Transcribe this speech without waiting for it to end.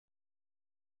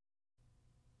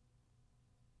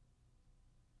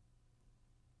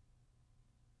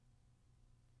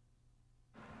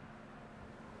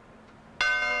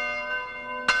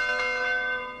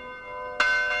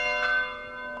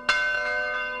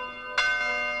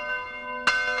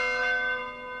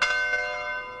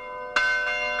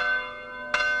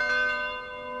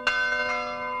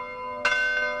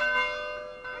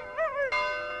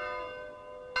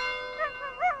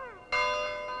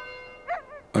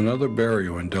Another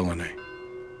barrio in Delaney.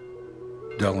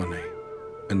 Delaney,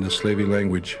 in the Slavey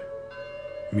language,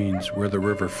 means where the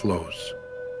river flows.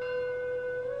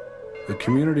 The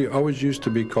community always used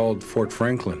to be called Fort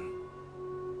Franklin.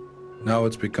 Now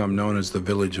it's become known as the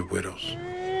Village of Widows.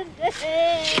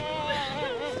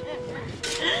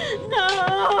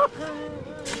 No!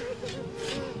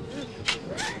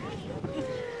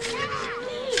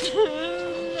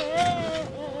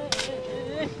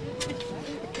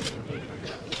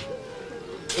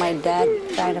 My dad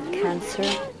died of cancer.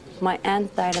 My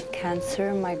aunt died of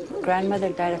cancer. My grandmother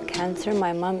died of cancer.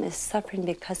 My mom is suffering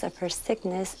because of her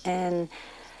sickness. And,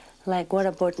 like, what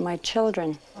about my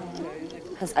children?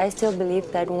 Because I still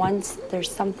believe that once there's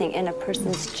something in a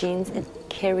person's genes, it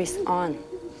carries on.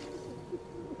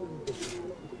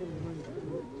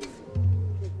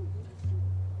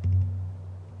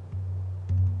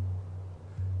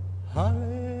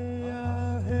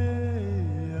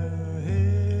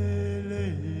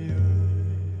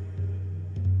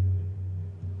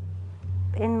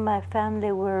 In my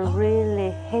family, we're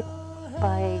really hit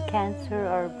by cancer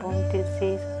or bone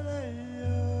disease.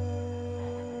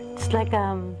 It's like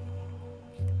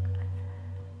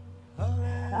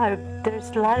there's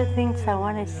a lot of things I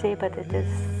want to say, but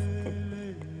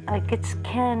I just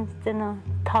can't,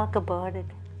 talk about it.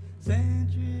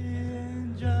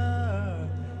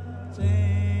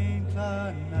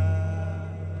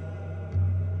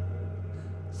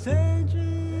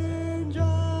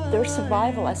 Their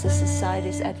survival as a society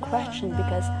is at question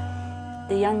because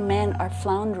the young men are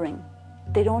floundering.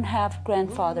 They don't have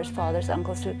grandfathers, fathers,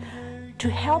 uncles to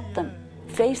help them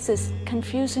face this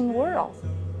confusing world.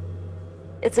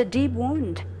 It's a deep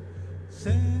wound.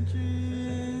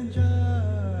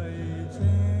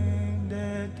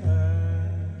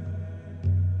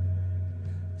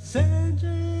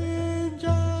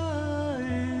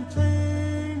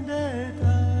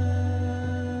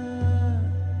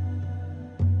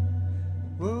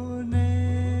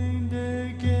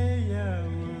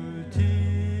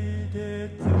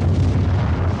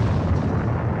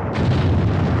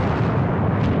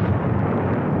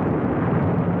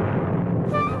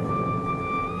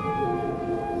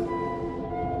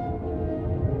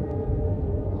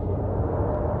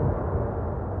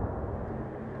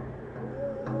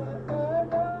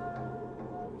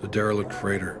 The derelict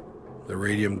freighter, the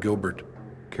Radium Gilbert,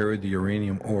 carried the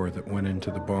uranium ore that went into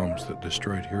the bombs that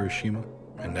destroyed Hiroshima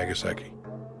and Nagasaki.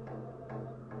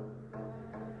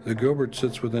 The Gilbert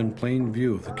sits within plain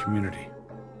view of the community,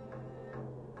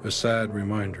 a sad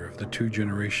reminder of the two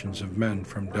generations of men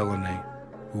from Delaney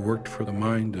who worked for the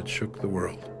mine that shook the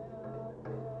world.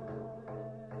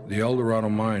 The El Dorado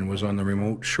mine was on the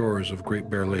remote shores of Great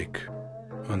Bear Lake,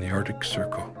 on the Arctic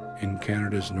Circle, in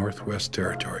Canada's Northwest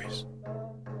Territories.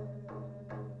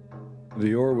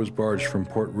 The ore was barged from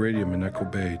Port Radium in Echo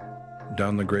Bay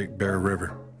down the Great Bear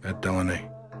River at Delaney.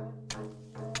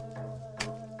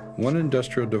 One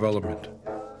industrial development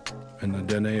and the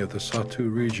DNA of the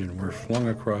Satu region were flung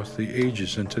across the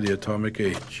ages into the atomic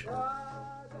age.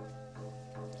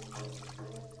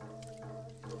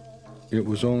 It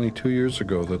was only 2 years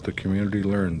ago that the community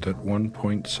learned that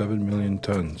 1.7 million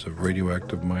tons of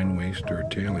radioactive mine waste or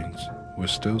tailings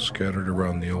was still scattered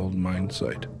around the old mine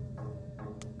site.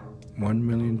 1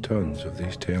 million tons of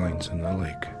these tailings in the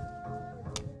lake.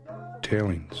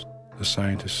 Tailings, the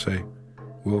scientists say,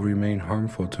 will remain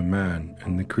harmful to man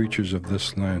and the creatures of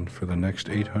this land for the next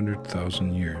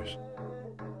 800,000 years.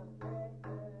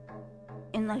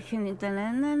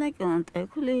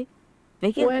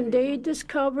 When they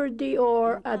discovered the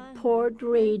ore at Port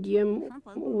Radium,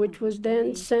 which was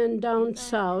then sent down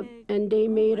south, and they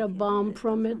made a bomb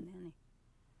from it,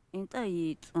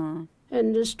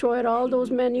 and destroyed all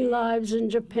those many lives in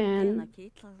Japan.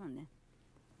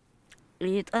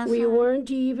 We weren't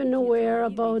even aware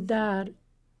about that,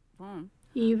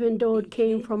 even though it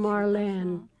came from our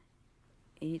land.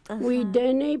 We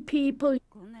Dene people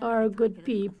are good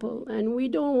people, and we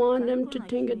don't want them to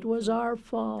think it was our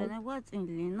fault.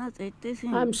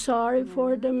 I'm sorry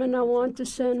for them, and I want to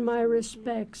send my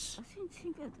respects.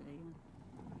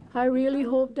 I really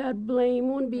hope that blame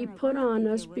won't be put on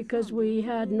us because we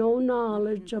had no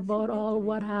knowledge about all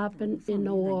what happened in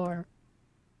the war.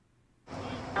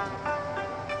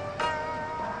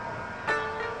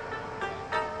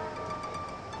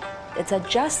 It's a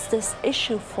justice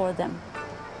issue for them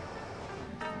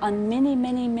on many,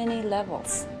 many, many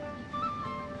levels.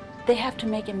 They have to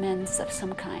make amends of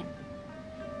some kind.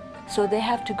 So they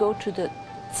have to go to the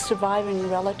surviving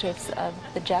relatives of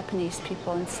the Japanese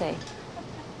people and say,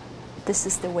 this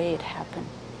is the way it happened.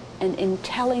 And in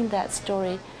telling that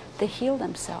story, they heal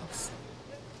themselves.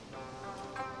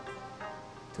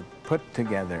 to put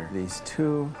together these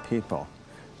two people,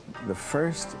 the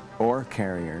first ore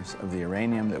carriers of the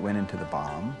uranium that went into the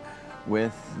bomb,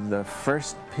 with the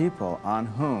first people on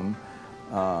whom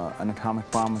an atomic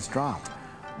bomb was dropped.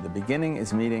 The beginning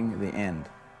is meeting the end.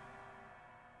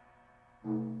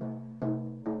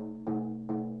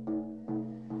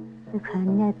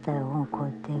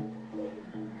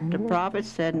 The prophet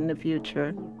said in the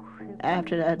future,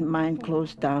 after that mine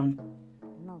closed down,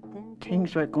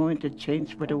 things were going to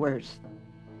change for the worse.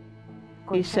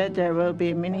 He said there will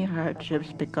be many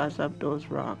hardships because of those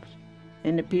rocks,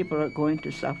 and the people are going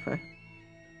to suffer.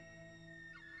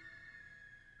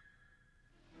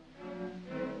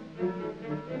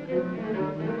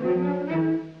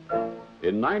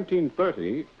 In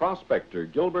 1930, prospector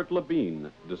Gilbert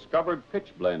Labine discovered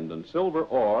pitchblende and silver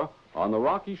ore on the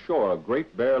rocky shore of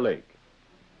Great Bear Lake.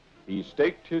 He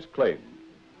staked his claim.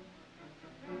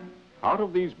 Out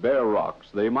of these bare rocks,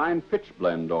 they mined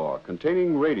pitchblende ore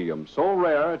containing radium so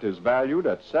rare it is valued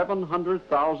at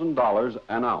 $700,000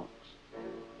 an ounce.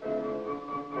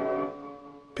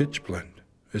 Pitchblende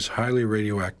is highly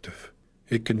radioactive.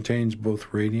 It contains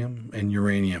both radium and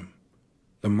uranium.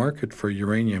 The market for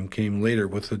uranium came later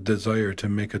with the desire to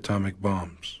make atomic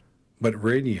bombs. But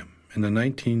radium in the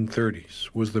 1930s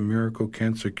was the miracle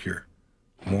cancer cure,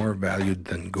 more valued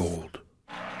than gold.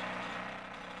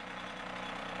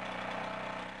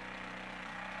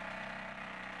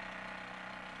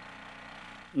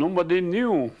 Nobody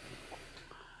knew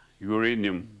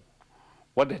uranium,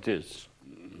 what it is.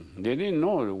 They didn't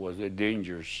know it was a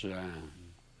dangerous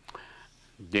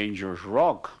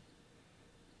rock.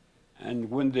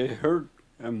 And when they heard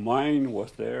a mine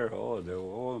was there, oh, they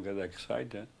all got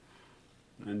excited.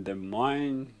 And the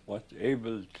mine was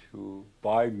able to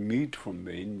buy meat from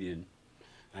the Indian.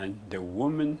 And the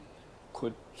women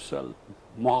could sell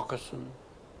moccasins,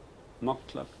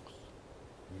 muklaks,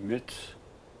 mitts.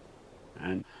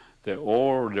 And the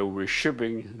ore they were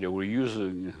shipping, they were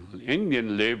using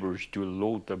Indian laborers to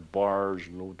load the barge,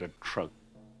 load the truck.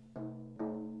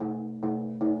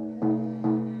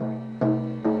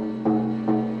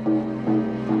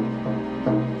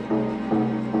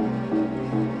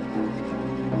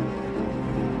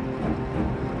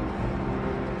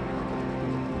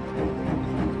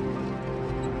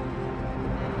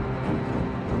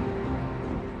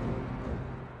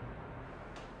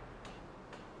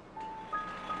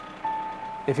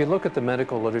 If you look at the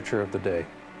medical literature of the day,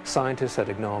 scientists had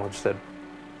acknowledged that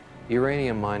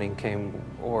uranium mining came,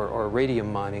 or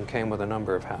radium mining came with a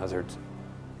number of hazards,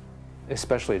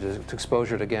 especially to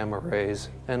exposure to gamma rays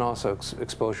and also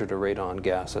exposure to radon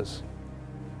gases.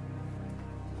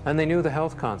 And they knew the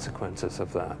health consequences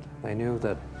of that. They knew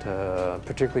that,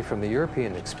 particularly from the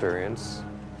European experience,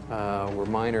 were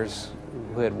miners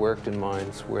who had worked in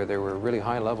mines where there were really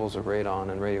high levels of radon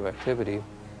and radioactivity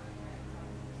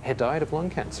had died of lung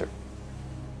cancer.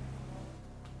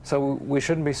 So we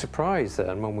shouldn't be surprised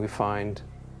then when we find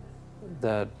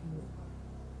that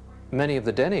many of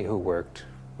the Dene who worked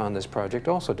on this project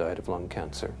also died of lung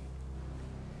cancer.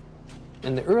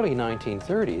 In the early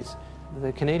 1930s,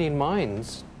 the Canadian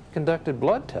mines conducted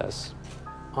blood tests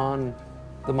on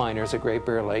the miners at Great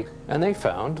Bear Lake, and they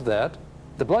found that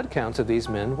the blood counts of these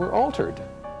men were altered.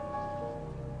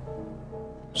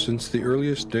 Since the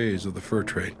earliest days of the fur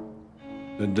trade,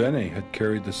 the Dene had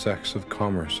carried the sacks of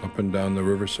commerce up and down the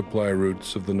river supply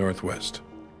routes of the Northwest.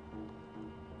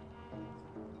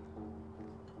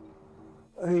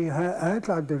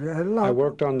 I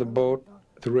worked on the boat,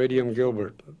 the Radium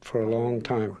Gilbert, for a long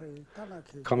time,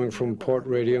 coming from Port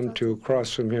Radium to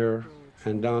across from here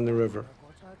and down the river.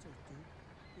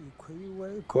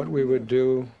 What we would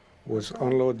do was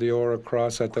unload the ore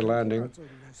across at the landing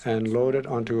and load it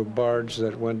onto a barge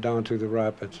that went down to the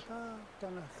rapids.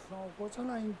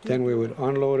 Then we would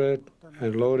unload it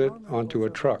and load it onto a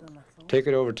truck, take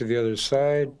it over to the other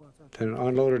side, then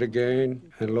unload it again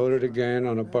and load it again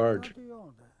on a barge.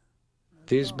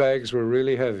 These bags were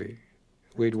really heavy.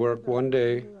 We'd work one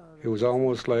day. It was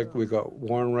almost like we got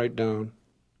worn right down.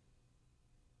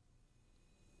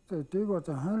 The dig was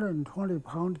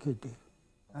 120-pound kitty.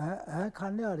 A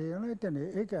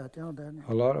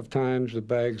lot of times the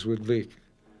bags would leak.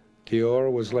 The ore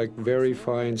was like very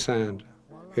fine sand.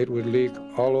 It would leak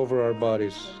all over our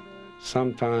bodies.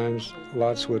 Sometimes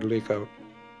lots would leak out.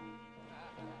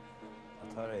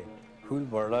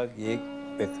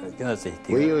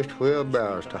 We used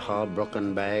wheelbarrows to haul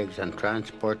broken bags and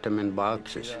transport them in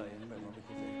boxes.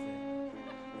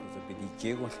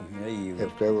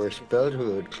 If there were spills, we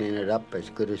would clean it up as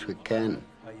good as we can.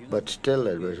 But still,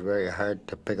 it was very hard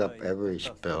to pick up every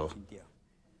spill.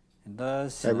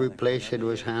 Every place it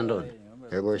was handled,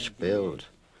 there were spills.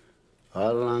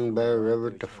 all along Bear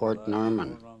River to Fort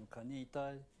Norman.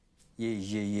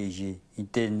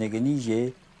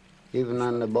 Even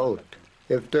on the boat.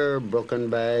 If there were broken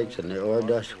bags and the ore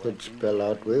dust would spill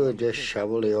out, we would just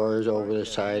shovel the ores over the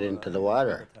side into the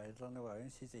water.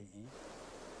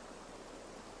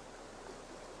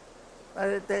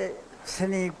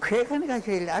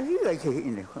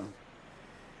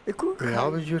 We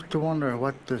always used to wonder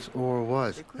what this ore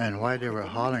was and why they were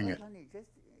hauling it.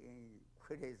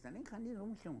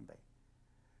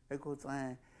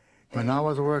 When I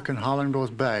was working hauling those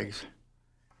bags,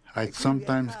 I'd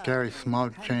sometimes carry small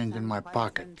change in my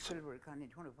pockets.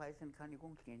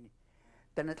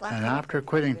 And after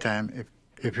quitting time,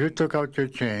 if you took out your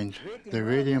change, the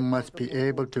radium must be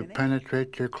able to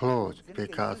penetrate your clothes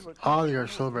because all your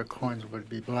silver coins would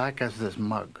be black as this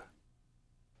mug.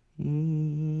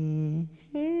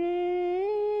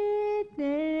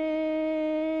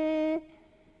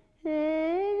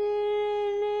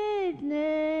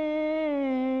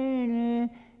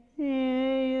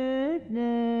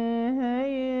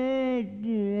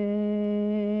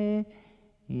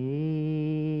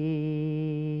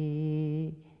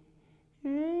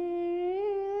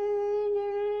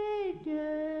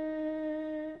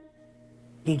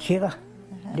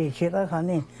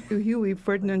 Huey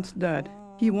Ferdinand's dad,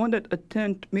 he wanted a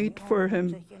tent made for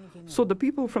him. So the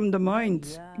people from the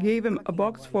mines gave him a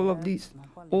box full of these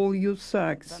old used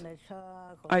sacks.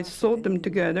 I sewed them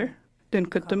together, then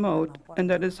cut them out, and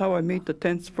that is how I made the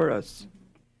tents for us.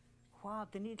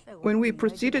 When we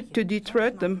proceeded to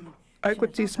de-thread them, I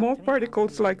could see small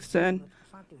particles like sand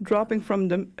dropping from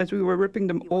them as we were ripping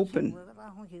them open.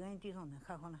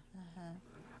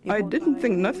 I didn't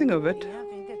think nothing of it,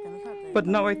 but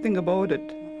now I think about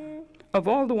it. Of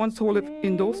all the ones who live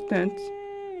in those tents,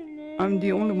 I'm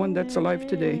the only one that's alive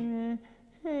today.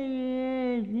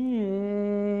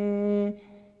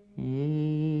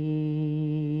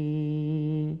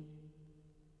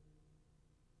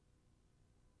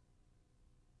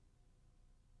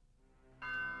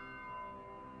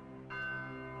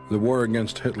 The war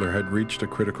against Hitler had reached a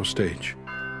critical stage.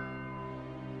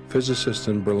 Physicists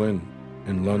in Berlin,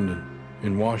 in London,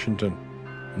 in Washington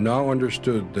now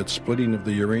understood that splitting of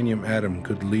the uranium atom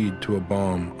could lead to a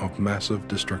bomb of massive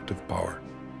destructive power.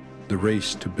 The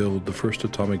race to build the first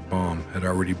atomic bomb had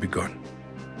already begun.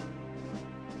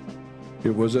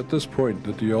 It was at this point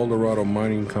that the El Dorado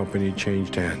Mining Company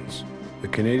changed hands. The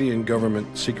Canadian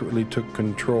government secretly took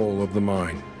control of the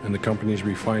mine and the company's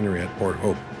refinery at Port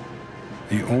Hope,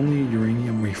 the only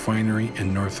uranium refinery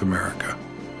in North America.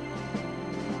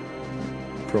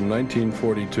 From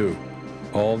 1942,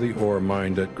 all the ore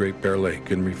mined at Great Bear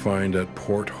Lake and refined at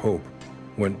Port Hope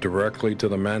went directly to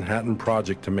the Manhattan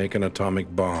Project to make an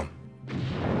atomic bomb.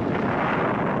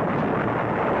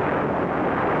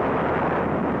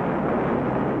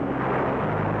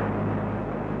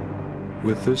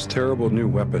 With this terrible new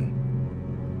weapon,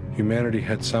 humanity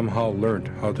had somehow learned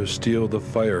how to steal the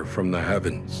fire from the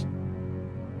heavens.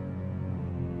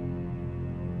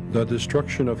 The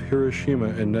destruction of Hiroshima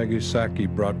and Nagasaki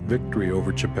brought victory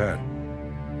over Japan,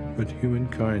 but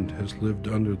humankind has lived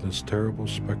under this terrible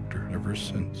specter ever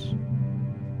since.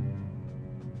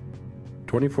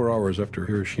 24 hours after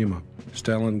Hiroshima,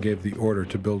 Stalin gave the order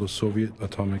to build a Soviet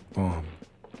atomic bomb,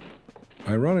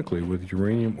 ironically with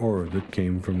uranium ore that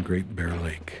came from Great Bear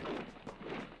Lake.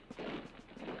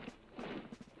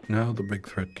 Now the big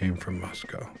threat came from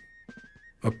Moscow.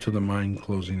 Up to the mine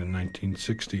closing in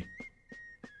 1960,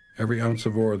 every ounce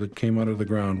of ore that came out of the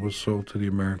ground was sold to the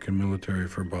American military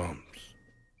for bombs.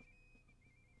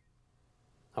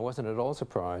 I wasn't at all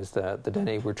surprised that the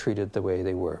Dene were treated the way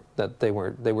they were, that they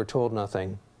were told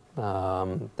nothing.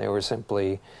 They were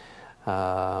simply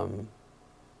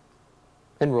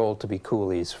enrolled to be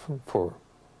coolies for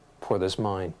this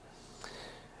mine.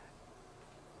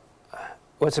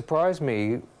 What surprised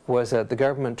me was that the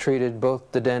government treated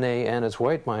both the Dene and its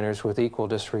white miners with equal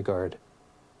disregard.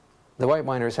 The white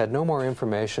miners had no more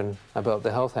information about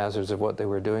the health hazards of what they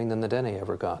were doing than the Dene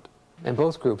ever got, and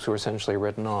both groups were essentially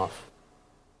written off.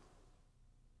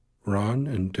 Ron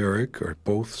and Derek are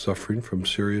both suffering from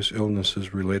serious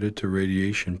illnesses related to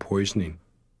radiation poisoning.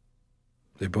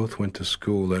 They both went to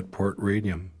school at Port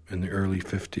Radium in the early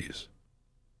 50s.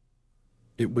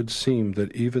 It would seem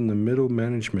that even the middle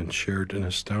management shared an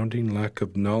astounding lack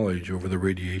of knowledge over the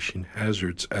radiation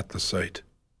hazards at the site.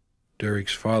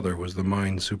 Derek's father was the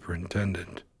mine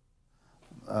superintendent.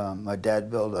 My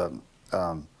dad built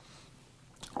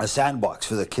a sandbox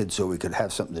for the kids so we could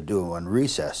have something to do on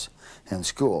recess in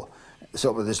school.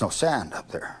 So there's no sand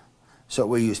up there. So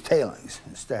we used tailings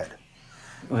instead.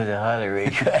 With a highly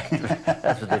radioactive.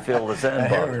 That's what they fill the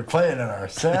sandbox. We were playing in our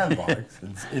sandbox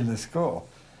in the school.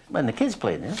 And the kids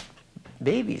played in it,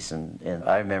 babies. And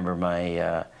I remember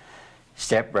my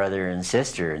stepbrother and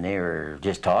sister, and they were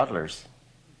just toddlers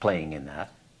playing in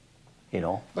that, you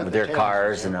know, with their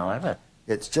cars and all that.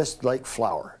 It's just like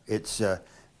flour. It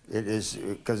is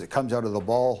because it comes out of the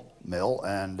ball mill,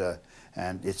 and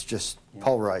it's just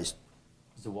pulverized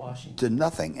to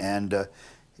nothing, and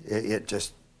it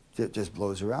just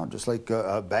blows around, just like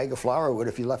a bag of flour would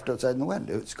if you left outside in the wind.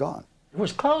 It's gone. There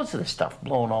was clouds of this stuff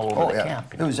blowing all over the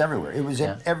camp. It was everywhere. It was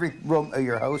in every room of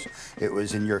your house. It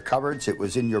was in your cupboards. It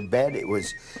was in your bed. It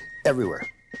was everywhere.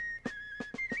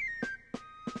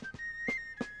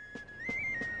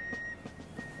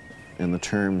 In the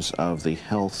terms of the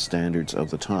health standards of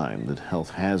the time, the health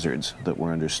hazards that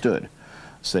were understood,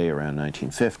 say around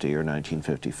 1950 or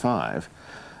 1955,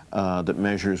 that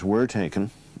measures were taken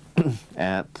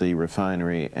at the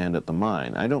refinery and at the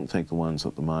mine. I don't think the ones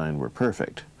at the mine were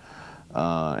perfect,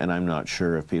 and I'm not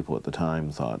sure if people at the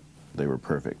time thought they were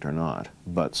perfect or not,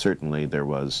 but certainly there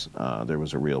was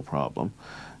a real problem,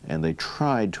 and they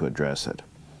tried to address it.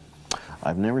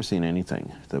 I've never seen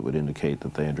anything that would indicate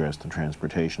that they addressed the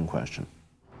transportation question.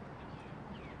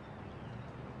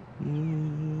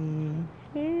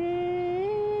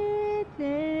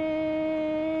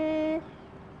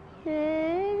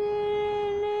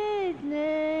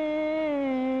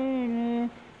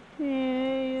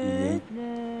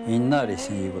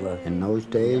 In those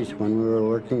days, when we were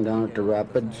working down at the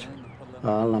rapids,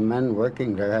 all the men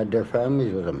working there had their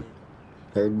families with them.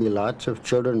 There'd be lots of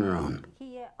children around.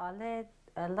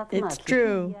 It's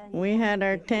true. We had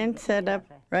our tent set up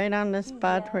right on the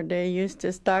spot where they used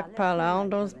to stockpile all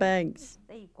those bags.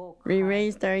 We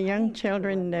raised our young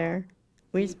children there.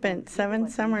 We spent 7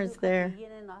 summers there.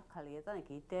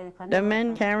 The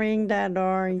men carrying that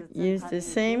ore used the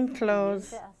same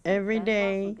clothes every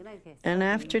day, and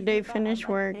after they finished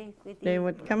work, they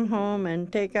would come home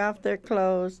and take off their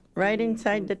clothes right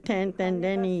inside the tent and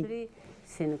then eat.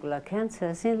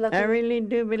 I really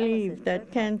do believe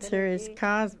that cancer is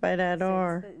caused by that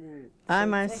ore. I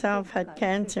myself had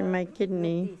cancer in my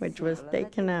kidney, which was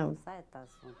taken out.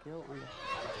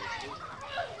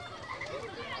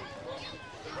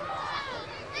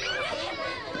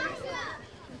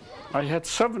 I had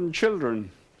 7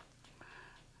 children,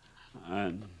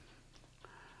 and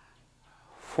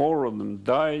 4 of them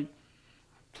died,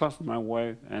 plus my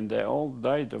wife, and they all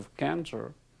died of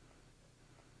cancer.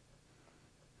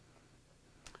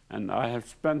 And I have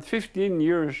spent 15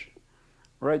 years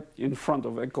right in front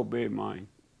of Echo Bay Mine.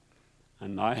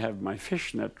 And I have my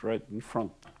fishnet right in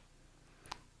front.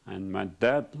 And my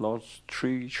dad lost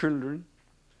 3 children.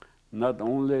 Not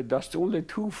only, that's only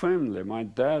 2 families, my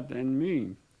dad and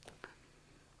me.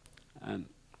 And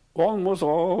almost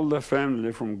all the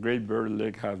family from Great Bear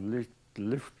Lake have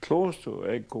lived close to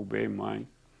Echo Bay Mine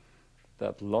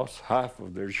that lost half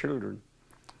of their children.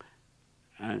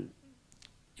 And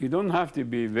you don't have to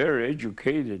be very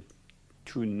educated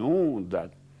to know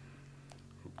that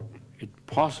it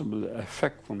possibly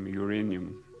affect from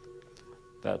uranium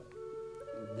that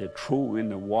they throw in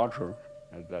the water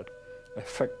and that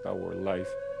affect our life.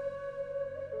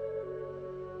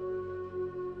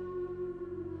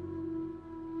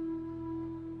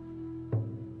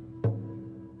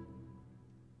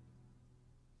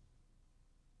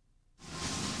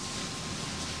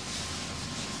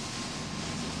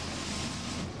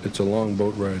 It's a long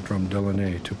boat ride from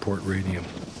Delaunay to Port Radium.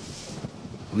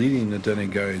 Leading the Dene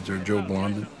guides are Joe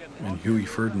Blondin and Huey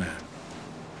Ferdinand.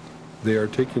 They are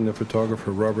taking the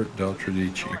photographer Robert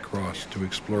Daltredici across to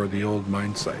explore the old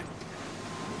mine site.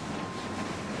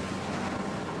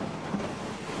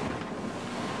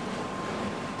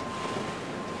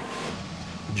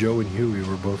 Joe and Huey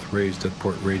were both raised at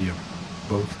Port Radium.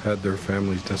 Both had their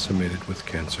families decimated with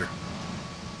cancer.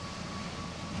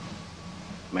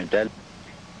 My dad,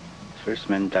 first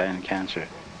man died of cancer.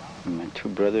 And my 2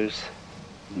 brothers,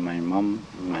 and my mom,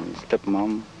 my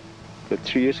stepmom. But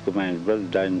 3 years ago, my brother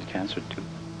died of cancer too.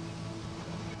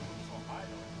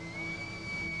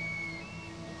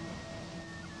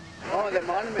 Oh, the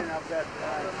monument of that.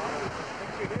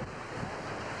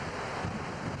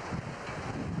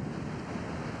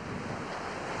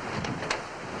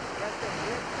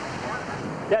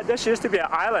 Yeah, this used to be an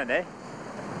island, eh?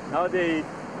 Now they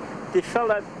fill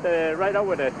that right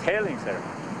over the tailings there.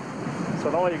 So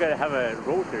now you got to have a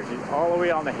road there, all the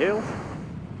way on the hill.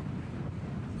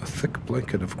 A thick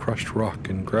blanket of crushed rock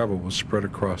and gravel was spread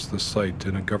across the site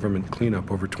in a government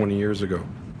cleanup over 20 years ago.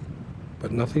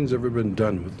 But nothing's ever been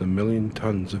done with the 1 million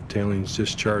tons of tailings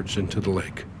discharged into the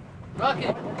lake.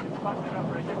 Rocket!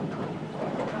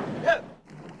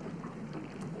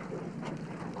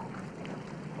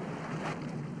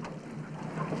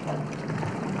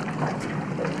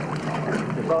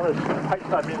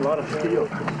 a lot of steel.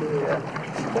 Yeah.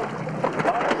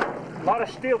 A lot of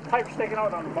steel pipes sticking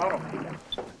out on the bottom.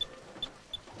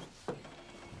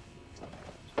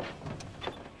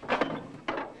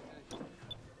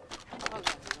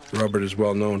 Robert is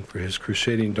well known for his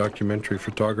crusading documentary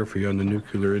photography on the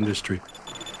nuclear industry.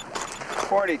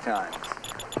 40 times.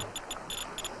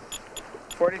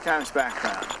 40 times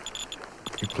background.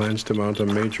 He plans to mount a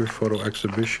major photo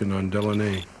exhibition on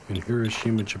Delaunay in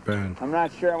Hiroshima, Japan. I'm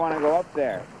not sure I want to go up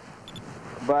there,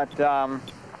 but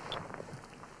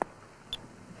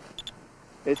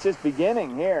it's just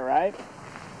beginning here, right?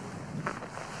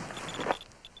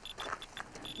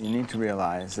 You need to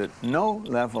realize that no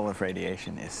level of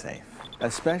radiation is safe,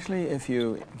 especially if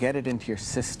you get it into your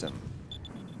system.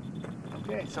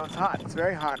 Okay, so it's hot. It's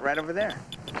very hot right over there.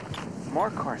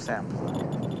 More core samples.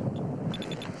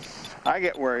 I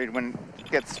get worried when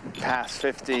it gets past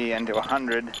 50 and to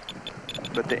 100,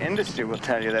 but the industry will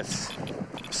tell you that's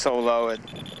so low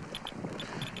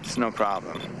it's no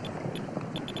problem.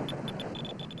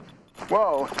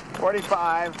 Whoa,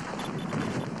 45.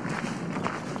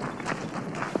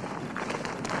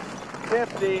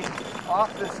 50,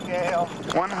 off the scale,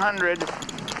 100.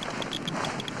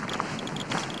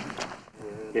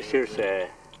 This here's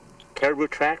caribou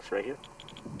tracks right here.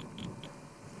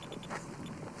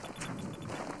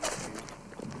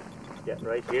 Yeah,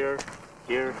 right here,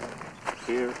 here,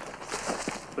 here.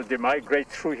 So they migrate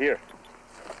through here.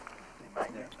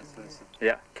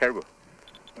 Yeah, caribou.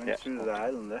 Right through the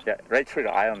island there? Yeah, right through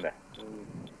the island there.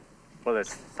 Well,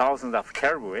 there's thousands of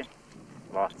caribou, eh?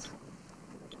 Lots.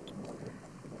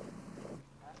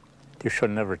 You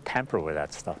should never tamper with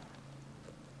that stuff.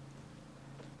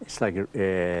 It's like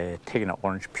taking an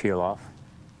orange peel off,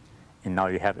 and now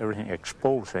you have everything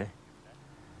exposed, eh?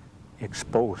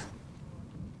 Exposed.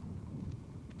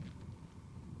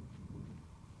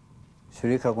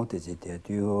 Caribou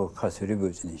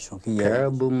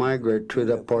migrate to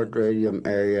the Port Radium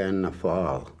area in the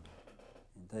fall,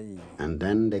 and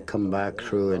then they come back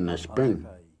through in the spring.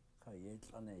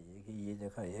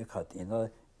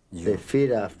 They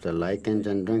feed off the lichens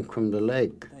and drink from the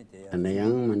lake, and the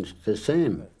young ones the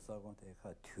same.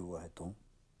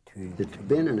 It's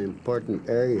been an important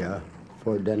area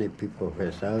for Dene people for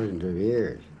thousands of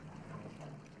years.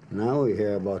 Now we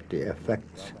hear about the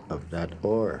effects of that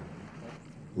ore.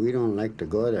 We don't like to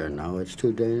go there now, it's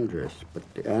too dangerous, but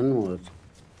the animals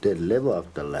that live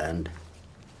off the land,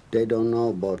 they don't know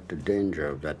about the danger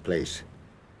of that place.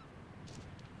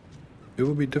 It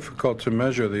will be difficult to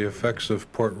measure the effects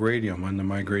of port radium on the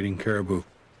migrating caribou.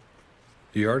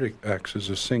 The Arctic acts as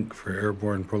a sink for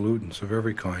airborne pollutants of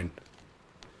every kind.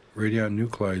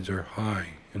 Radionuclides are high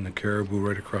in the caribou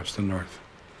right across the north.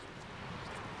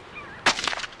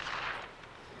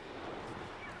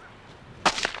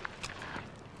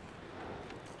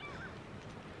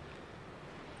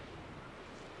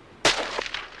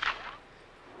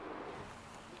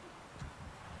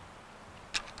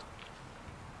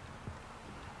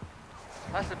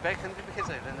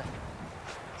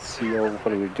 See what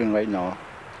we're doing right now.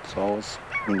 So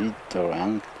we need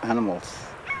our animals.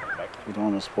 We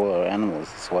don't want to spoil our animals.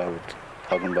 That's why we're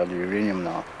talking about the uranium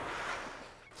now.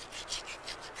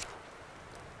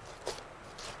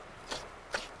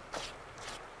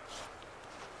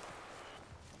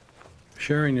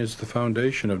 Sharing is the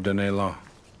foundation of Dene law.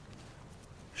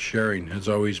 Sharing has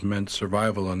always meant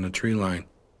survival on the tree line.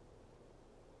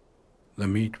 The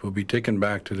meat will be taken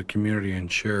back to the community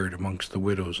and shared amongst the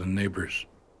widows and neighbors.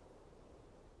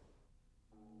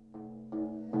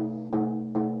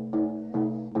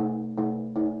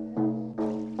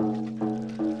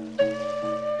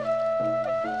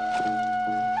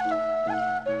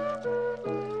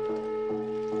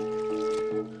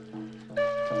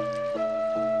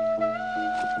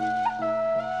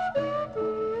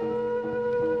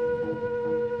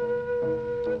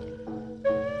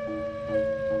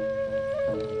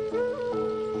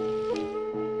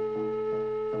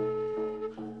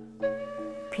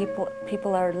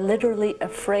 People are literally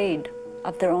afraid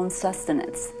of their own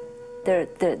sustenance.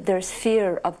 There's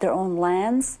fear of their own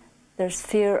lands. There's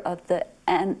fear of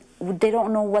and they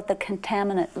don't know what the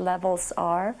contaminant levels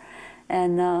are,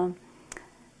 and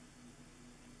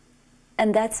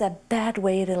that's a bad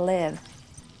way to live.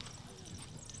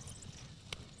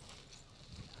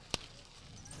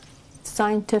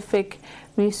 Scientific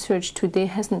research today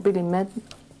hasn't really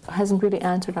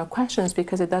answered our questions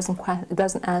because it doesn't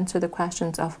answer the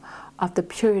questions of the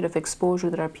period of exposure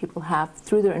that our people have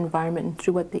through their environment and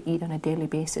through what they eat on a daily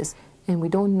basis. And we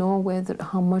don't know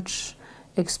how much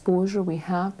exposure we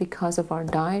have because of our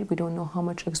diet. We don't know how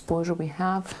much exposure we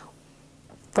have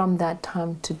from that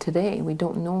time to today. We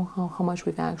don't know how much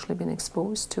we've actually been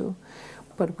exposed to,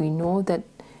 but we know that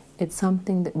it's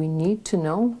something that we need to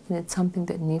know, and it's something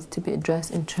that needs to be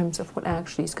addressed in terms of what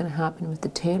actually is going to happen with the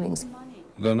tailings.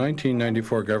 The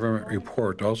 1994 government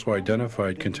report also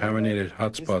identified contaminated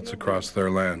hotspots across their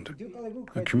land.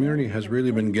 The community has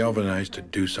really been galvanized to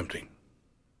do something.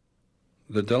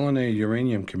 The Delaunay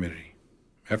Uranium Committee,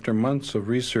 after months of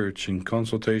research and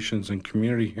consultations and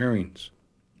community hearings,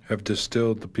 have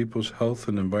distilled the people's health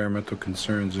and environmental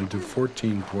concerns into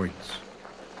 14 points.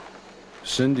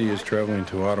 Cindy is traveling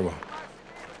to Ottawa.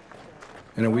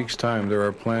 In a week's time, there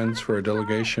are plans for a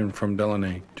delegation from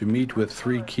Delaunay to meet with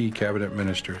 3 key cabinet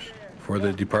ministers for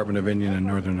the Department of Indian and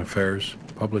Northern Affairs,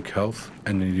 Public Health,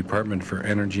 and the Department for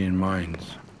Energy and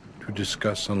Mines to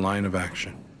discuss a line of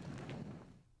action.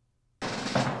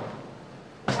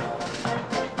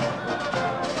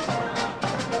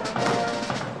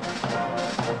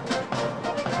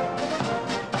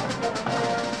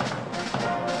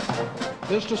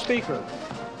 Mr. Speaker,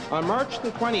 on March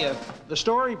the 20th, the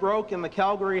story broke in the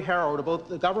Calgary Herald about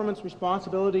the government's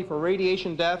responsibility for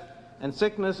radiation death and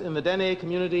sickness in the Dene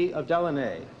community of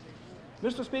Delaunay.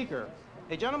 Mr. Speaker,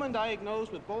 a gentleman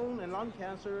diagnosed with bone and lung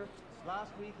cancer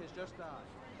last week has just died.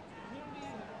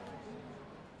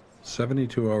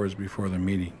 72 hours before the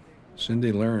meeting,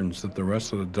 Cindy learns that the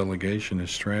rest of the delegation is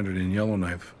stranded in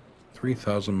Yellowknife,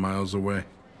 3,000 miles away.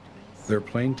 Their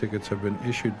plane tickets have been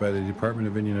issued by the Department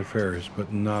of Indian Affairs,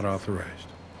 but not authorized.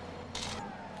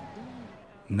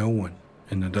 No one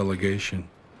in the delegation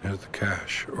has the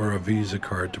cash or a Visa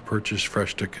card to purchase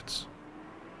fresh tickets.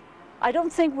 I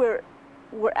don't think we're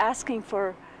asking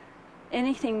for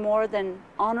anything more than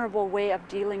honorable way of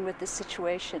dealing with this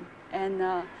situation.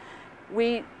 And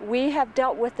we have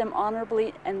dealt with them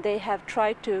honorably, and they have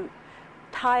tried to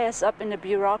tie us up in the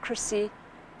bureaucracy.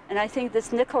 And I think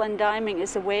this nickel and diming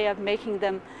is a way of making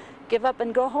them give up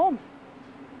and go home.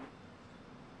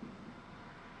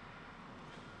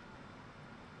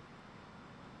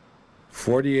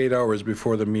 "48 hours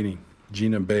before the meeting,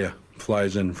 Gina Bea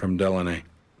flies in from Delaunay.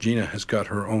 Gina has got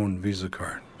her own Visa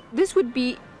card. This would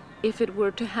be, if it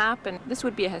were to happen, this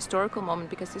would be a historical moment,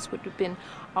 because this would have been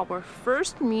our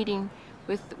first meeting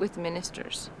with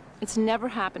ministers. It's never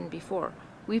happened before.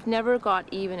 We've never got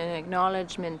even an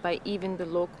acknowledgement by even the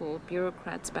local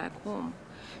bureaucrats back home.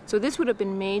 So this would have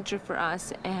been major for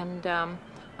us, and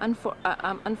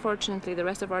unfortunately the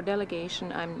rest of our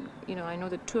delegation, I know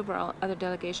that 2 of our other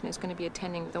delegation is going to be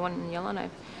attending the one in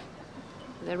Yellowknife.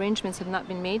 The arrangements have not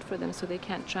been made for them, so they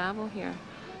can't travel here.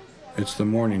 It's the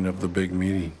morning of the big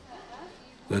meeting.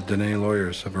 The Dene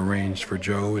lawyers have arranged for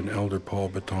Joe and Elder Paul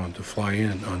Baton to fly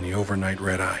in on the overnight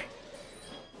red-eye.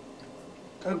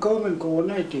 The government go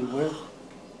 19 well,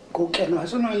 go can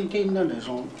as 19 is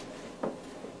on.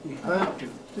 You have to.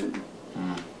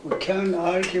 We can't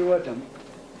argue with them.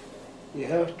 You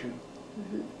have to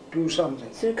do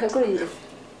something.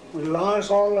 We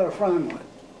lost all our family.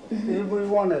 Every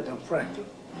one of them, frankly.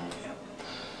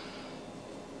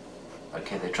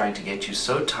 Okay, they're trying to get you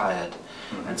so tired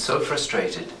and so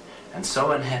frustrated and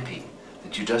so unhappy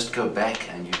that you just go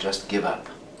back and you just give up.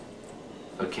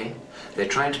 Okay? They're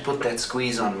trying to put that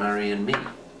squeeze on Murray and me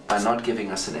by not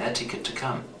giving us an air ticket to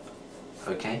come.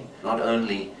 Okay? Not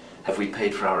only have we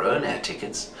paid for our own air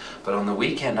tickets, but on the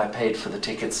weekend I paid for the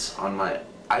tickets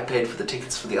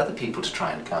for the other people to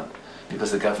try and come,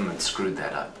 because the government screwed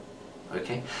that up.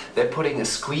 Okay? They're putting a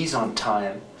squeeze on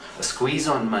time, a squeeze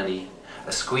on money,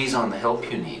 a squeeze on the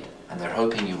help you need, and they're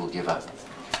hoping you will give up.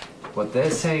 What they're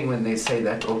saying when they say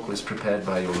that book was prepared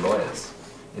by your lawyers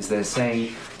is they're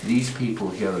saying these people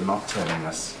here are not telling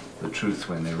us the truth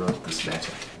when they wrote this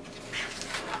letter.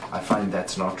 I find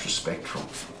that's not respectful.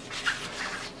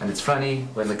 And it's funny,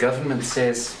 when the government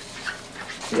says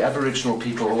the Aboriginal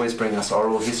people always bring us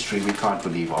oral history, we can't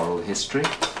believe oral history.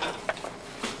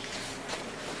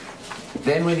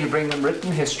 Then when you bring them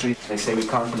written history, they say we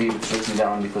can't believe it's written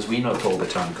down because we know Paul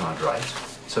Baton can't write,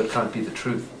 so it can't be the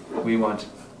truth. We want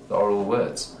the oral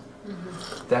words.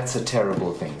 That's a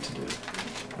terrible thing to do.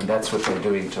 And that's what they're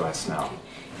doing to us now.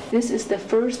 This is the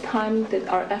first time that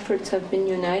our efforts have been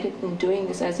united in doing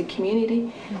this as a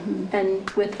community, and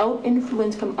without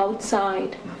influence from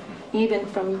outside, even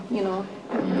from,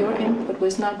 your input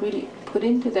was not really put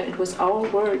into that. It was our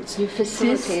words. You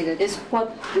facilitated. This is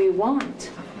what we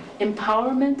want.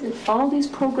 Empowerment and all these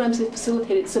programs they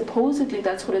facilitated, supposedly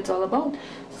that's what it's all about,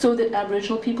 so that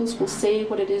Aboriginal peoples will say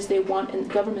what it is they want and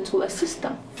governments will assist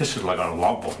them. This is like a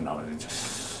logbook now. You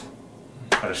just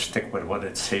gotta stick with what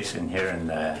it says in here, and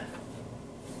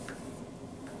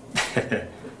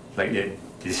like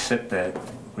you said that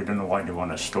we don't know why they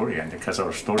want a story, and because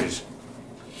our stories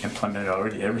implemented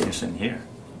already. Everything's in here.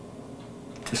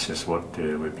 This is what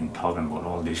we've been talking about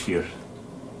all these years.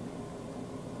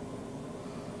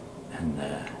 And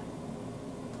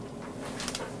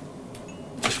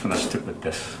just gonna stick with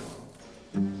this.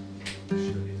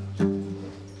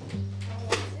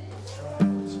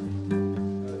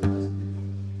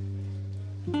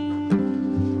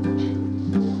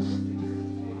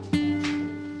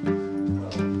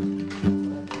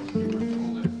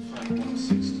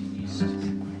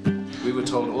 We were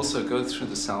told also go through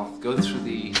the south, go through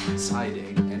the side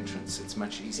entrance. It's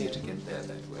much easier to get there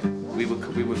that way.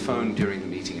 We were phoned during the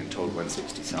meeting and told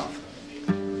 160 South.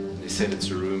 They said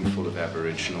it's a room full of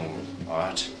Aboriginal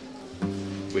art,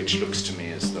 which looks to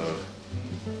me as though.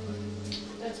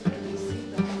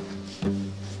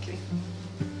 Okay.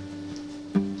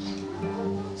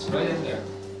 It's right in there.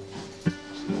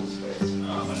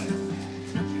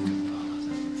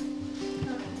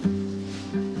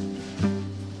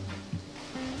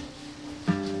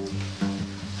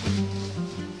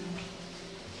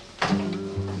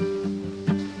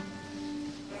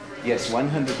 Yes,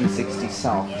 160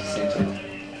 South Center.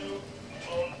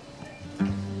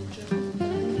 Okay.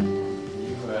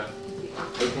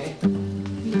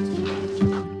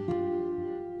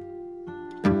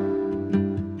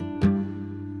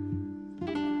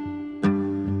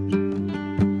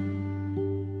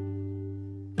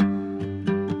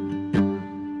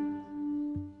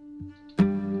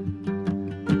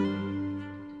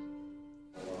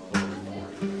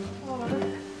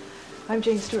 I'm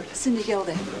Jane Stewart. Cindy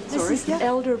Gilday. This is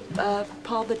Elder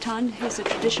Paul Baton. He's a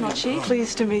traditional chief.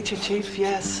 Pleased to meet you, Chief.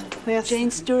 Yes. Yes.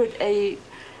 Jane Stewart, a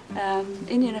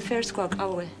Indian Affairs Squawk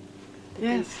Awe.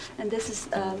 Yes. And this is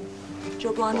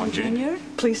Joe Blondin Jr.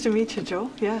 Pleased to meet you,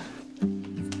 Joe. Yeah.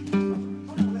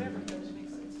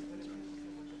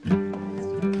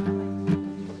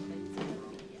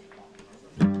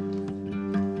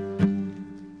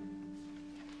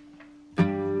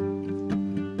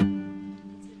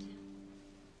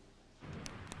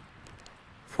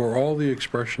 For all the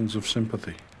expressions of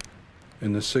sympathy,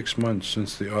 in the 6 months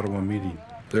since the Ottawa meeting,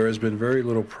 there has been very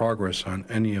little progress on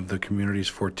any of the community's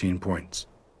 14 points.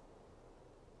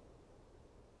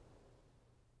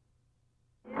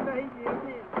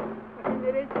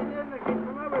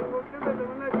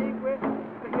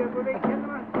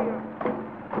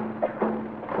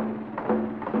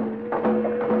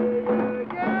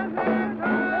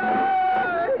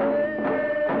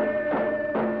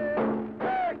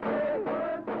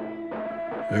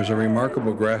 There's a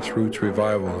remarkable grassroots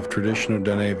revival of traditional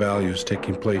Dene values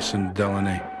taking place in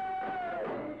Delaunay.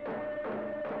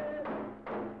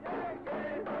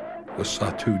 The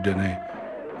Satu Dene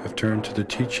have turned to the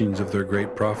teachings of their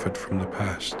great prophet from the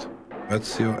past,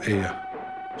 Vetsio Ea,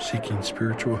 seeking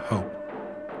spiritual help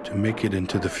to make it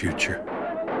into the future.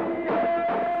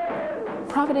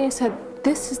 Prophet Ea said,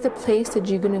 this is the place that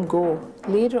you're going to go.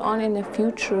 Later on in the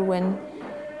future, when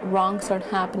wrongs start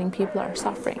happening, people are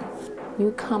suffering.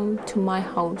 You come to my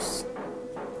house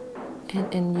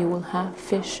and you will have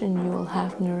fish and you will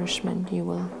have nourishment. You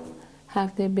will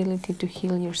have the ability to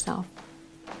heal yourself.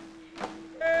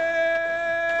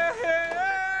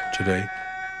 Today,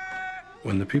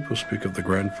 when the people speak of the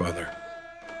grandfather,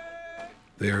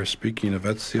 they are speaking of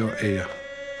Vetsio Ea,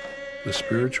 the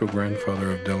spiritual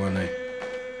grandfather of Delaunay.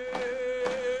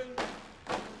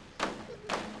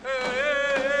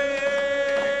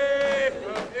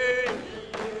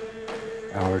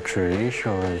 Our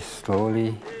tradition is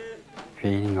slowly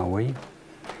fading away,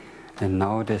 and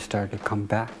now they start to come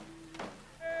back.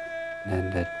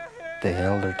 And the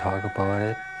elder talk about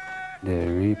it. They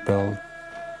rebuild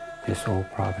this old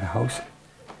prophet house.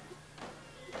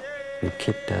 We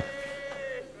keep that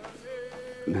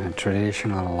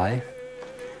traditional life,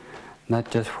 not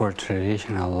just for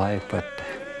traditional life, but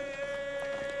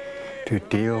to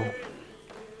deal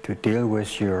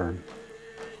with your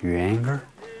anger,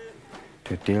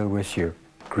 to deal with your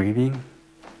grieving,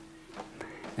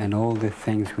 and all the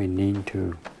things we need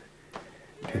to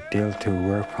deal to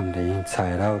work from the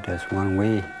inside out as one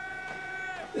way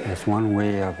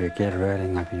of get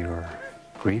rid of your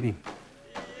grieving.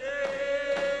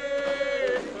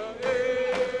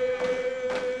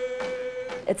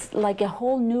 It's like a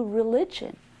whole new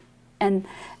religion. And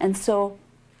so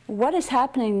what is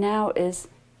happening now is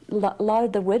a lot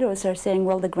of the widows are saying,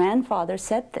 well, the grandfather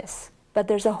said this. But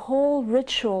there's a whole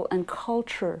ritual and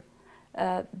culture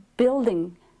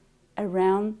building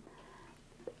around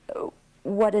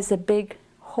what is a big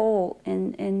hole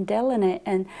in Delaunay,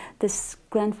 and this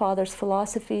grandfather's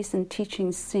philosophies and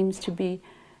teachings seems to be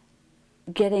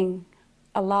getting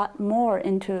a lot more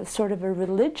into sort of a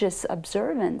religious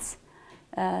observance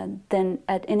than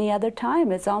at any other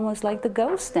time. It's almost like the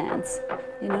ghost dance,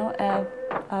 you know,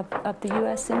 of the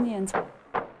U.S. Indians.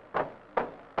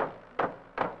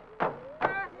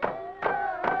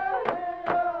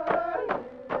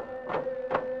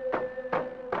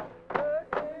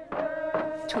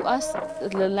 To us,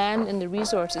 the land and the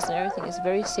resources and everything is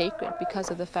very sacred because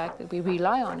of the fact that we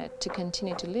rely on it to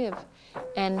continue to live.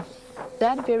 And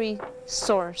that very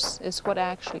source is what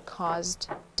actually caused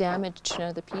damage to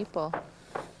other people.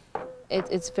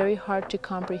 It's very hard to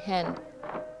comprehend.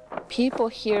 People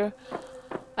here,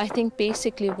 I think,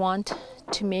 basically want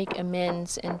to make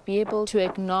amends and be able to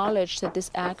acknowledge that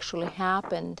this actually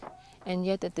happened, and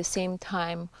yet at the same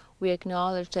time we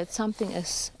acknowledge that something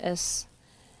as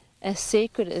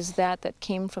sacred as that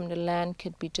came from the land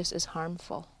could be just as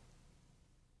harmful.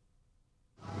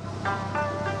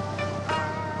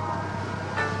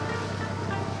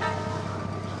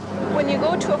 When you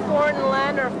go to a foreign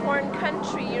land or a foreign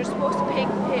country, you're supposed to pay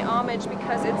homage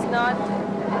because it's a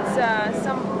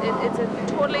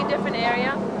totally different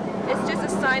area. It's just a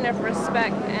sign of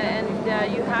respect, and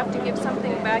you have to give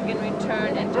something back in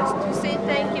return, and just to say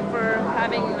thank you for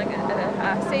having like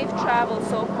a safe travel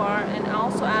so far, and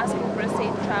also asking for a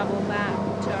safe travel back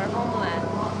to our homeland.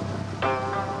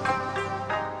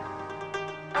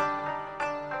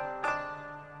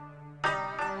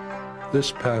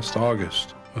 This past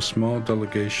August, a small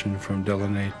delegation from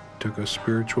Delaunay took a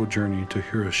spiritual journey to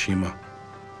Hiroshima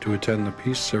to attend the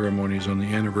peace ceremonies on the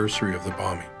anniversary of the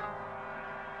bombing.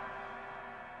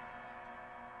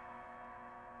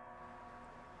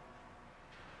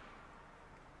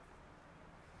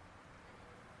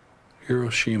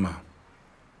 Hiroshima,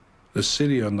 the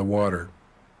city on the water,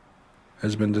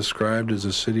 has been described as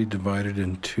a city divided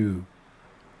in two: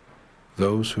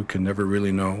 those who can never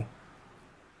really know,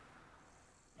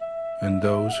 and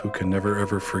those who can never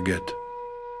ever forget.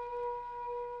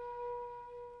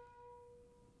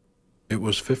 It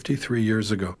was 53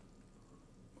 years ago,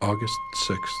 August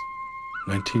 6th,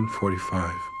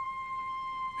 1945.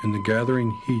 In the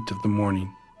gathering heat of the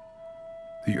morning,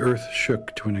 the earth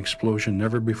shook to an explosion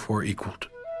never before equaled.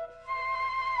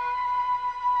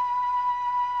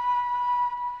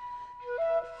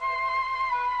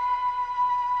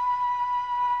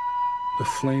 The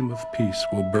flame of peace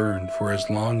will burn for as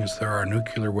long as there are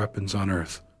nuclear weapons on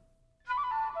Earth.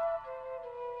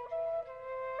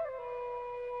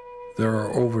 There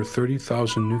are over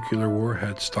 30,000 nuclear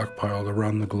warheads stockpiled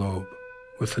around the globe,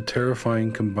 with the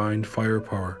terrifying combined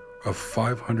firepower of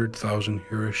 500,000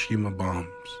 Hiroshima bombs.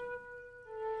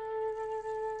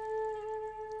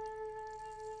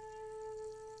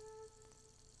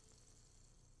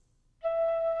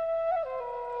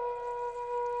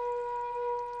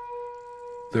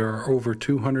 There are over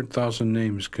 200,000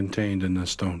 names contained in the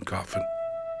stone coffin.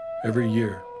 Every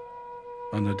year,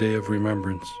 on the Day of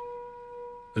Remembrance,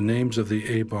 the names of the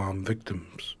A-bomb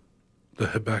victims, the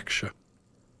Hibakusha,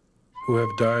 who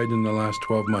have died in the last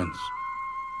 12 months,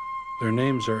 their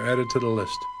names are added to the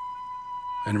list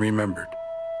and remembered.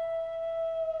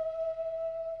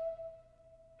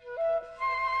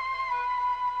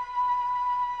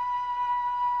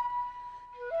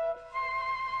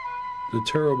 The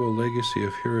terrible legacy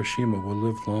of Hiroshima will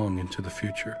live long into the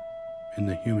future in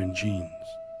the human genes.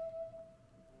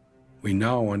 We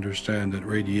now understand that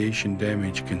radiation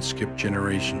damage can skip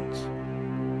generations.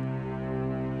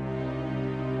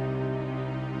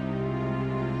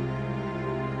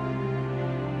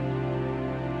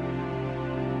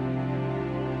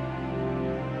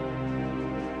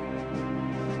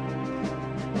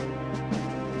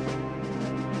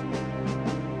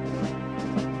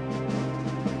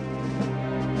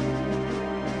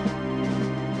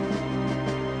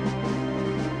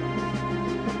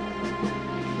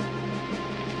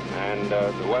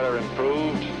 The weather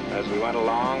improved as we went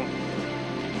along.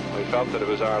 We felt that it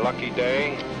was our lucky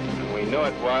day, and we knew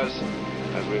it was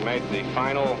as we made the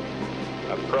final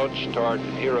approach toward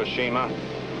Hiroshima,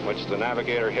 which the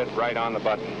navigator hit right on the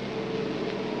button.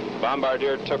 The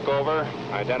bombardier took over,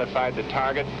 identified the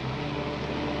target,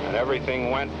 and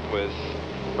everything went with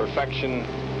perfection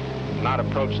not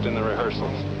approached in the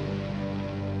rehearsals.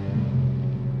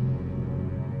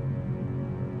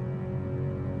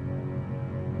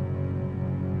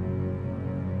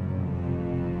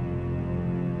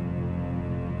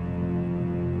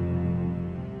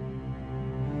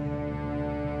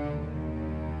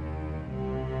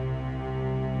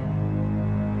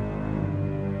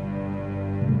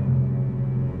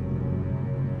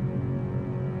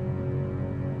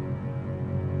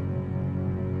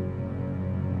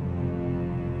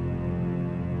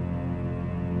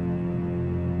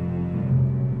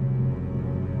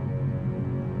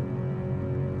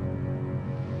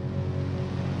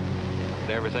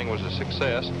 everything was a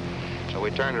success. So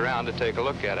we turned around to take a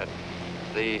look at it.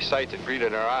 The sight that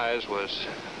greeted our eyes was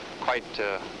quite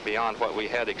beyond what we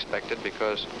had expected,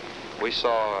 because we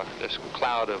saw this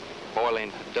cloud of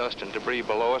boiling dust and debris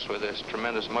below us with this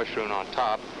tremendous mushroom on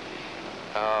top.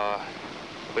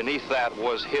 Beneath that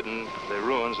was hidden the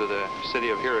ruins of the city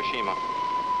of Hiroshima.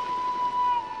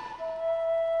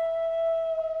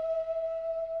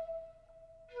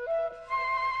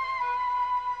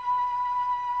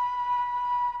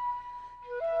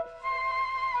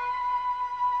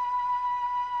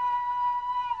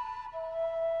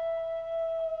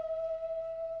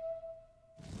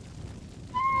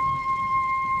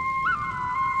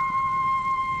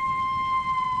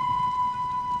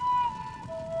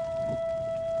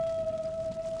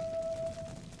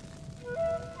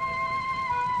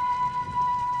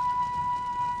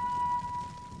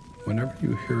 Whenever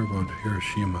you hear about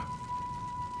Hiroshima,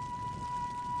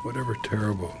 whatever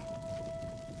terrible,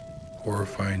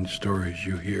 horrifying stories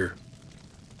you hear,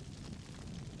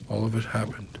 all of it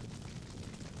happened.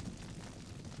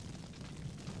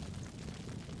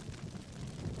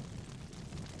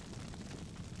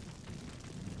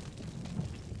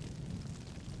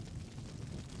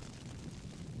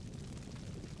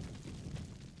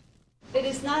 It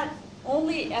is not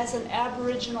only as an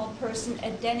Aboriginal person,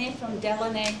 a Dene from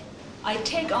Delaney, I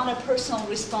take on a personal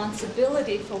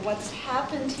responsibility for what's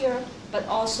happened here, but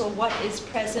also what is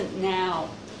present now,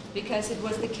 because it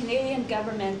was the Canadian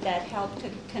government that helped to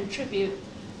contribute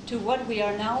to what we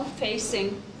are now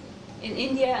facing in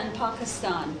India and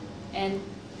Pakistan. And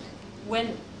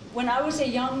when I was a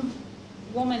young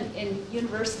woman in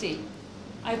university,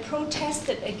 I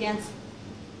protested against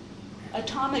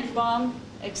atomic bomb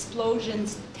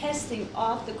explosions testing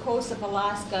off the coast of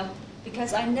Alaska,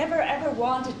 because I never ever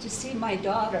wanted to see my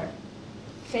daughter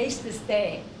face this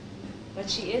day, but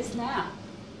she is now.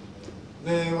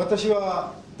 で、私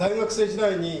は大学生時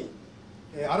代に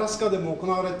アラスカでも行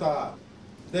われた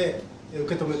で受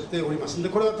け止めております。で、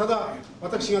これはただ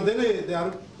私がデネであ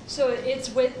る。So it's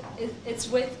with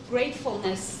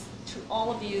gratefulness to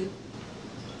all of you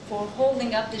for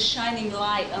holding up the shining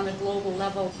light on a global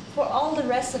level for all the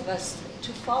rest of us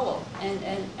to follow,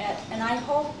 and I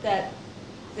hope that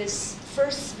this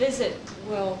first visit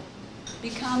will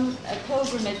become a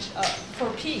pilgrimage for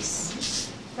peace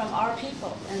from our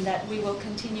people, and that we will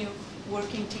continue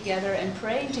working together and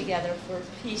praying together for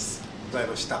peace. ござい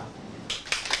ました。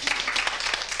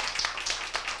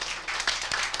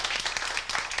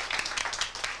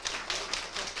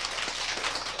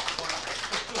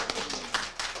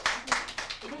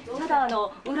ただ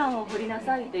ウランを掘りな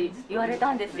さいって言われ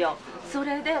たんですよ。そ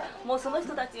れでもうその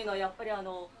人たちのやっぱり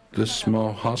This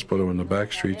small hospital in the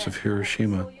back streets of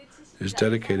Hiroshima is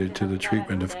dedicated to the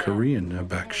treatment of Korean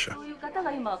abaksha.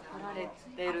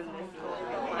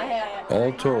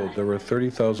 All told, there were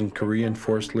 30,000 Korean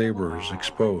forced laborers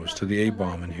exposed to the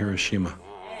A-bomb in Hiroshima.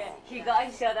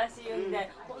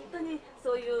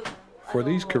 For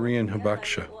these Korean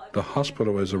habaksha, the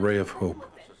hospital is a ray of hope.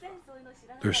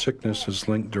 Their sickness is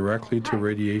linked directly to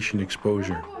radiation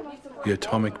exposure, the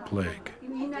atomic plague.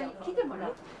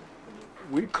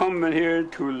 We come in here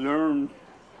to learn.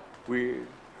 We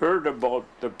heard about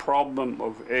the problem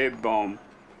of A-bomb,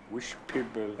 which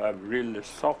people have really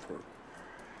suffered.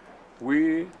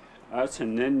 We, as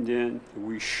an Indian,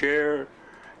 we share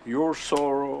your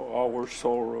sorrow, our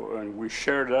sorrow, and we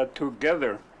share that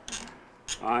together.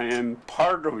 I am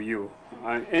part of you.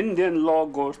 Indian law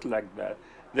goes like that.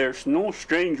 There's no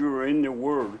stranger in the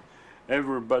world.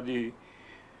 Everybody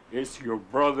is your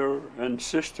brother and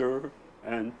sister,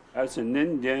 and as an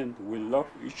Indian, we love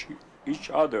each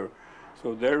other.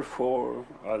 So therefore,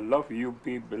 I love you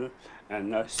people,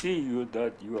 and I see you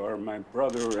that you are my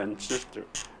brother and sister.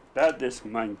 That is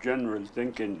my general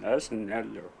thinking as an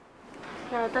elder.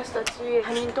 私たち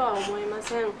他人とは思いま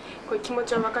せん。こういう気持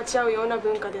ちを分かち合うような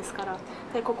文化ですから。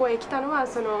で、ここへ来たのは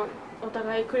お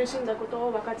互い苦しんだこと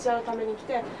を分かち合うために来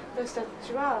て、私た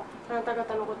ちはあなた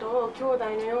方のことを兄弟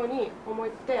のように思っ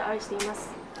て愛しています。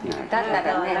だか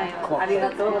らね、ありが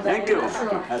とうございます。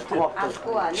あそ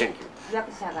こはね、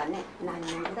役者がね、何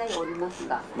人ぐらいおります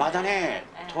か。まだね、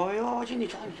東洋人に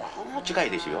ちょっと近い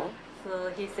ですよ。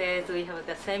So he says we have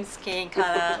the same skin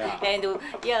color, and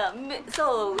yeah,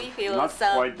 so we feel not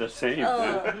some. Quite the same.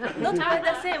 Not quite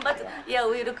the same, but yeah,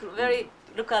 we look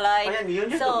alike.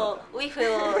 So we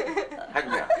feel.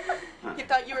 He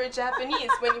thought you were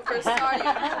Japanese when he first saw you.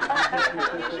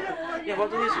 Yeah,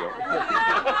 what is you?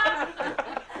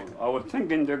 I was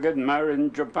thinking to get married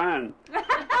in Japan.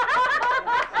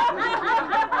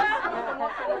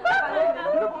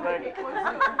 Look like.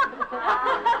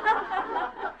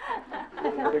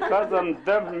 Because I'm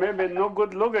deaf, maybe no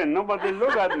good looking. Nobody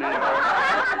look at me.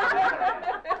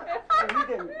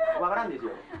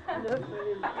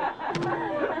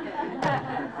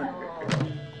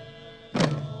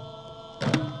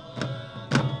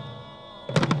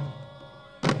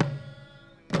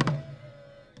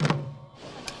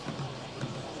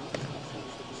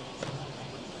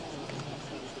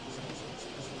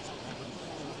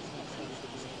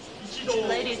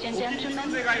 Ladies and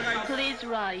gentlemen, please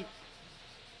rise.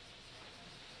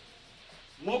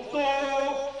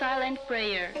 Silent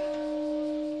prayer.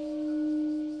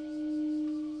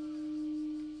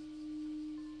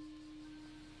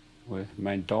 With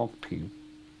my dog team,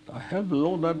 I helped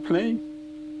load that plane.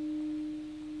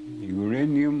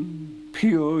 Uranium,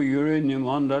 pure uranium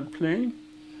on that plane,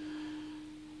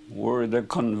 where they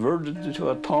converted it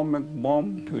to atomic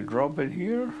bomb to drop it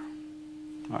here.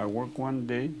 I worked one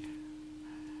day,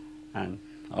 and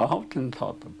I often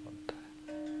thought about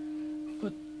that.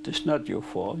 But it's not your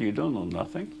fault. You don't know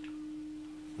nothing.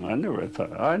 I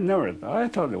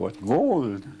thought it was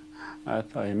gold. I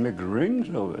thought you make rings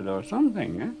of it or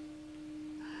something.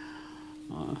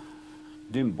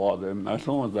 Didn't bother him. As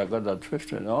long as I got that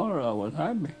 $50, I was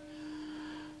happy.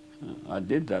 I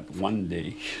did that one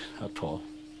day, that's all.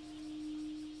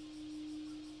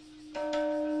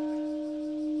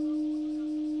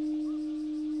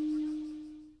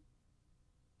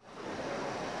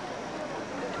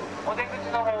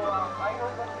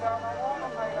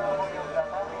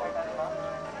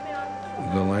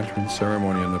 The lantern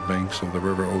ceremony on the banks of the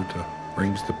River Ota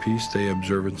brings the Peace Day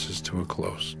observances to a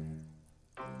close.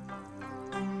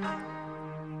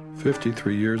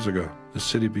 53 years ago, the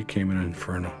city became an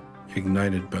inferno,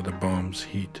 ignited by the bomb's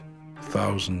heat.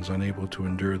 Thousands unable to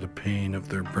endure the pain of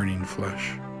their burning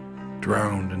flesh,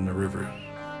 drowned in the rivers.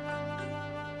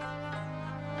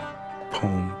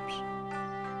 Poems,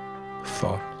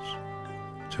 thoughts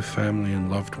to family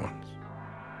and loved ones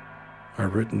are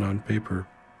written on paper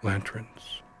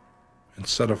lanterns and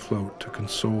set afloat to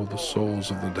console the souls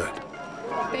of the dead.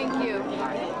 Thank you.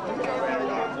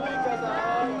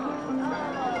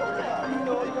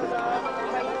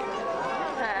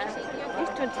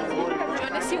 Do you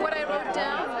want to see what I wrote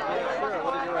down?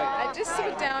 I just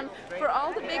wrote down, for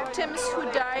all the victims who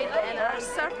died and are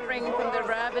suffering from the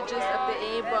ravages of the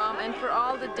A-bomb, and for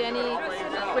all the Dene,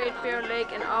 Great Bear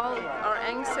Lake, and all our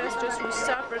ancestors who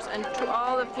suffers, and to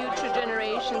all the future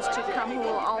generations to come who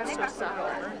will also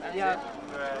suffer. Yeah.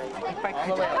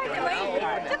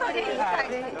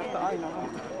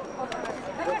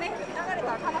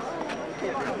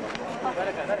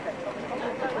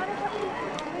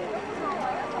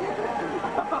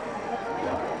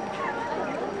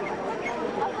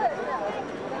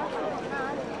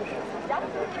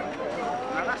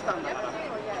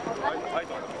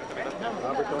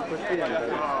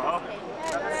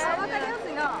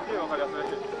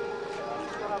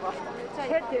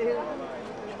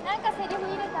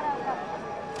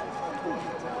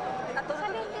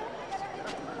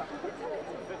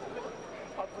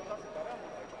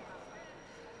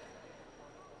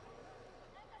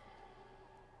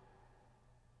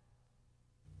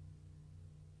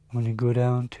 When you go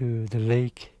down to the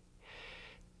lake,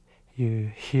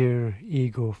 you hear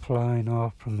eagle flying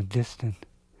off from a distance,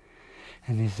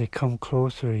 and as they come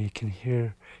closer, you can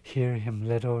hear him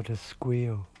let out a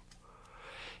squeal,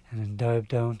 and then dive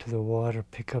down to the water,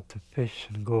 pick up the fish,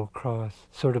 and go across,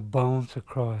 sort of bounce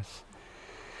across,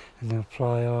 and then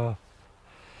fly off.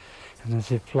 And as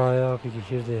they fly off, you can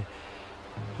hear the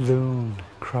loon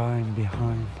crying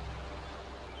behind.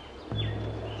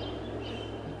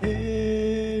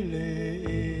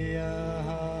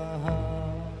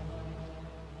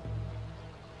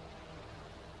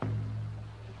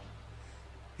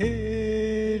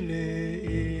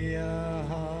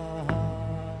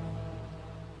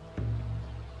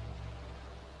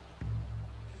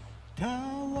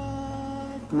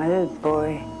 My little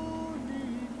boy,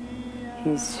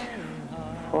 he's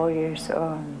 4 years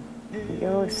old. He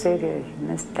always said that he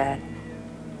missed Dad.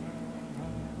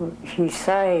 He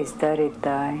saw his daddy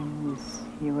dying.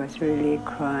 He was really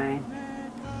crying.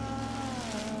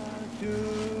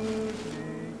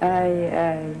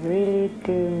 I really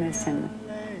do miss him.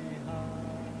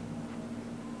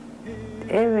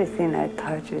 Everything I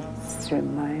touch just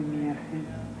reminds me of him.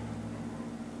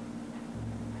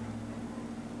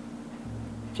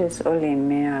 Just only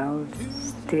me, I would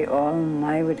stay all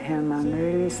night with him. I'm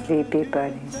really sleepy,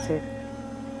 but he said,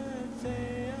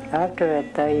 after I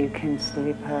die, you can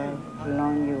sleep how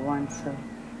long you want, so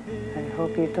I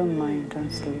hope you don't mind,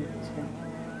 don't sleep.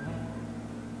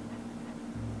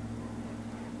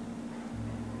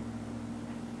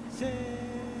 So.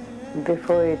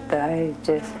 before he died,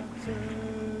 just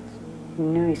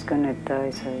knew he's gonna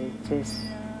die, so he just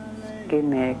gave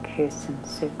me a kiss and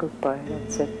said goodbye.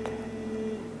 That's it.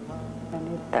 And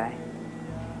he died.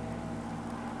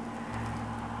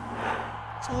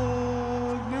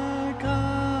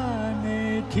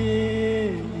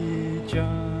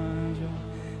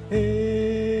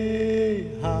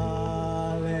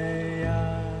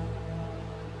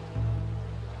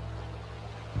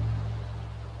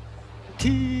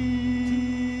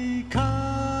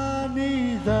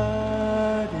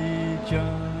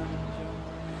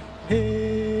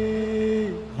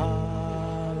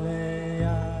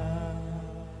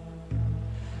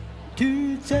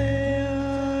 To say